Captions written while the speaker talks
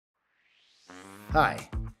Hi,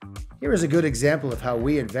 here is a good example of how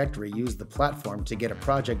we at Vectary use the platform to get a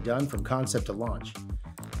project done from concept to launch.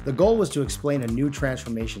 The goal was to explain a new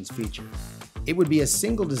transformations feature. It would be a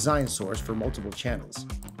single design source for multiple channels.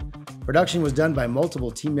 Production was done by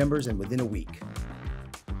multiple team members and within a week.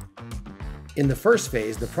 In the first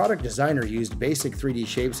phase, the product designer used basic 3D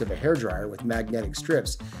shapes of a hairdryer with magnetic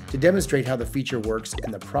strips to demonstrate how the feature works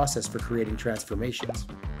and the process for creating transformations.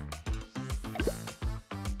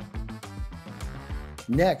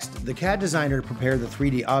 Next, the CAD Designer prepared the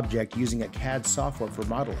 3D object using a CAD software for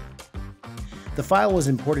modeling. The file was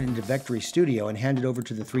imported into Vectary Studio and handed over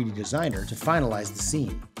to the 3D Designer to finalize the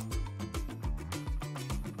scene.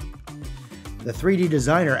 The 3D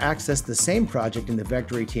Designer accessed the same project in the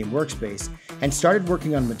Vectary team workspace and started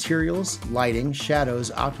working on materials, lighting,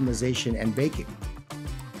 shadows, optimization, and baking.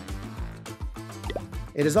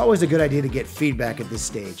 It is always a good idea to get feedback at this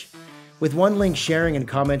stage. With one link sharing and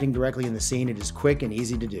commenting directly in the scene, it is quick and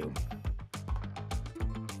easy to do.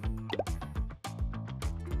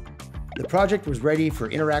 The project was ready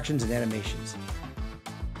for interactions and animations.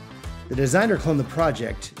 The designer cloned the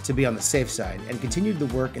project to be on the safe side and continued the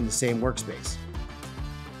work in the same workspace.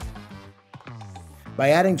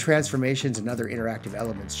 By adding transformations and other interactive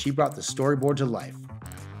elements, she brought the storyboard to life.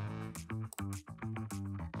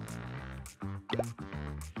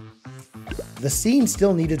 The scene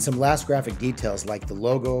still needed some last graphic details like the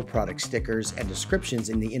logo, product stickers, and descriptions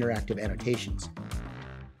in the interactive annotations.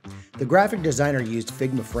 The graphic designer used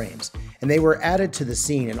Figma frames, and they were added to the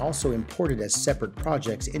scene and also imported as separate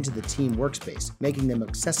projects into the team workspace, making them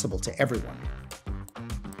accessible to everyone.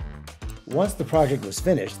 Once the project was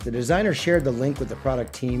finished, the designer shared the link with the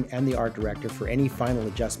product team and the art director for any final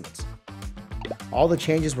adjustments. All the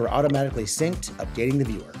changes were automatically synced, updating the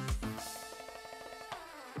viewer.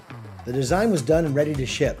 The design was done and ready to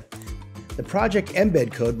ship. The project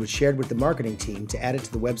embed code was shared with the marketing team to add it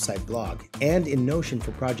to the website blog and in Notion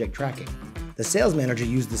for project tracking. The sales manager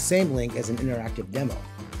used the same link as an interactive demo.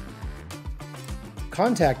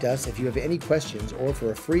 Contact us if you have any questions or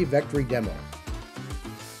for a free Vectary demo.